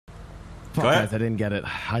Fuck, guys, I didn't get it.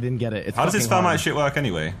 It's How does this thermite hard. shit work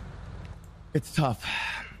anyway? It's tough.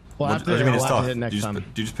 Well, What do you mean it's tough? Do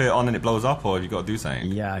you just put it on and it blows up, or have you got to do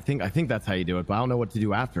something? Yeah, I think that's how you do it, but I don't know what to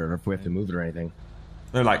do after, or if we have to move it or anything.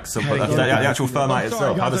 No, like the actual thermite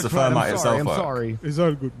itself. How does the thermite itself work? I'm sorry. It's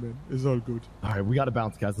all good, man. It's all good. All right, we gotta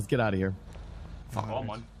bounce, guys. Let's get out of here. Fuck on,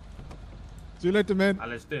 man. See you later, man.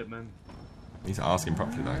 Let's do it, man. Need to ask him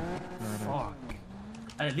properly, though. Fuck.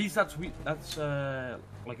 At least that's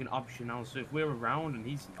like an option now. So if we're around and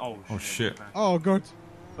he's oh shit. Oh god.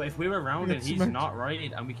 But if we're around and he's not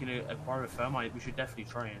right, and we can acquire a thermite, we should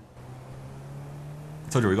definitely try it. I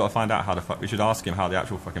told you we got to find out how the fuck. We should ask him how the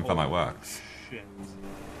actual fucking thermite works. Shit.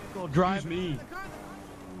 God, drive me.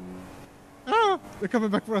 Ah, they're coming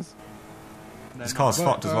back for us. This car's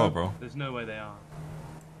fucked as well, bro. There's no way they are.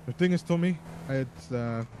 The thing is, Tommy, it's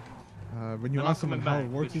when you ask someone how it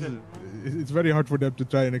works, it's very hard for them to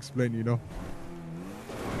try and explain, you know.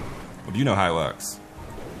 Well, do you know how it works?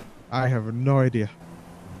 I have no idea.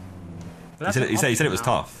 He said it was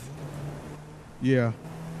tough. Yeah.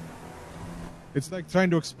 It's like trying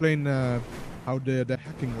to explain how the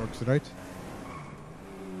hacking works, right?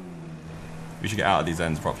 We should get out of these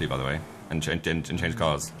ends properly, by the way, and change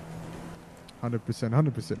cars. 100%,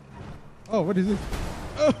 100%. Oh, what is it?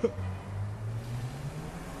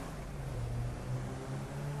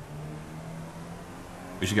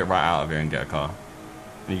 We should get right out of here and get a car.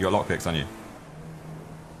 And you got lockpicks on you?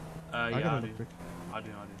 Yeah, I do.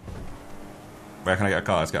 Where can I get a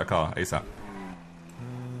car? Let's get a car ASAP.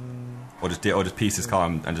 Or just piece this car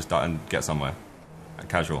and just start and get somewhere.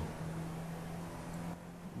 Casual.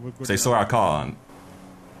 So they saw our car and...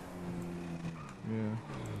 Yeah.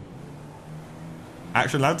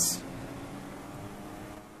 Action, lads.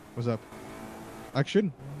 What's up?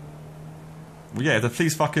 Action? Well, yeah, the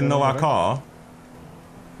police fucking know our car.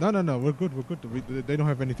 No, we're good. They don't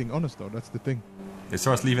have anything on us, though. That's the thing. They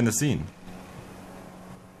saw us leaving the scene.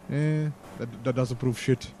 Yeah, that doesn't prove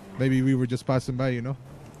shit. Maybe we were just passing by, you know?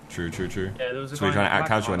 True. Yeah, there was a so we're trying to act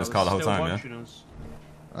casual in this car the whole time,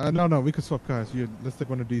 yeah? No, we could swap cars. Here, let's take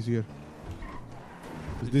one of these here.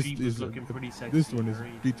 This one is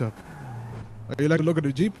beat up. You like to look at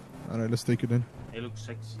the Jeep? Alright, let's take it then. It looks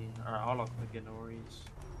sexy. Alright, I'll look again, no worries.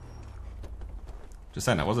 Just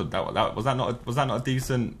saying, was that not a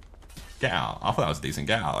decent get out? I thought that was a decent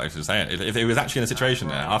get out. I was just saying, if it was actually in a situation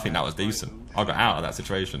there, I think that was decent. I got out of that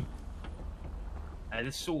situation.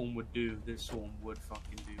 This sort of would do. This sort of would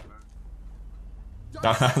fucking do, bro.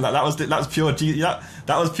 That was pure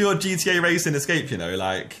GTA racing escape, you know,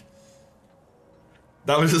 like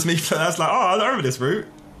that was just me. That's like, oh, I remember this route.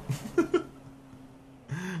 They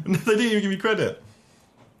didn't even give me credit.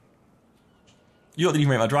 You didn't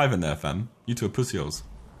even rate my driving there, fam. You two are pussies.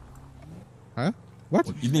 Huh? What?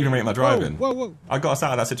 You didn't even rate my driving. Whoa. I got us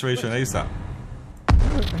out of that situation ASAP.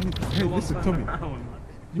 Hey, listen, Tommy.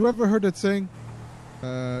 You ever heard that saying?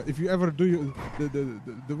 If you ever do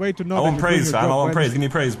the way to know. I want praise, fam. I want praise. Give me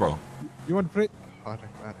praise, bro. You want praise?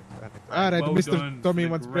 Alright, well Mr. Done. Tommy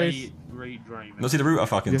wants praise. Great driving. No, see the route I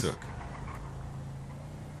fucking took.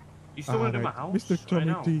 You still want to do my house? Mr.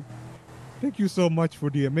 Tommy T, thank you so much for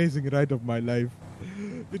the amazing ride of my life.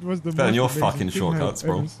 It was the better than most your amazing fucking thing shortcuts, I've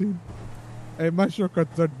bro. ever seen. Hey, my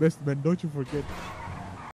shortcuts are best, man. Don't you forget.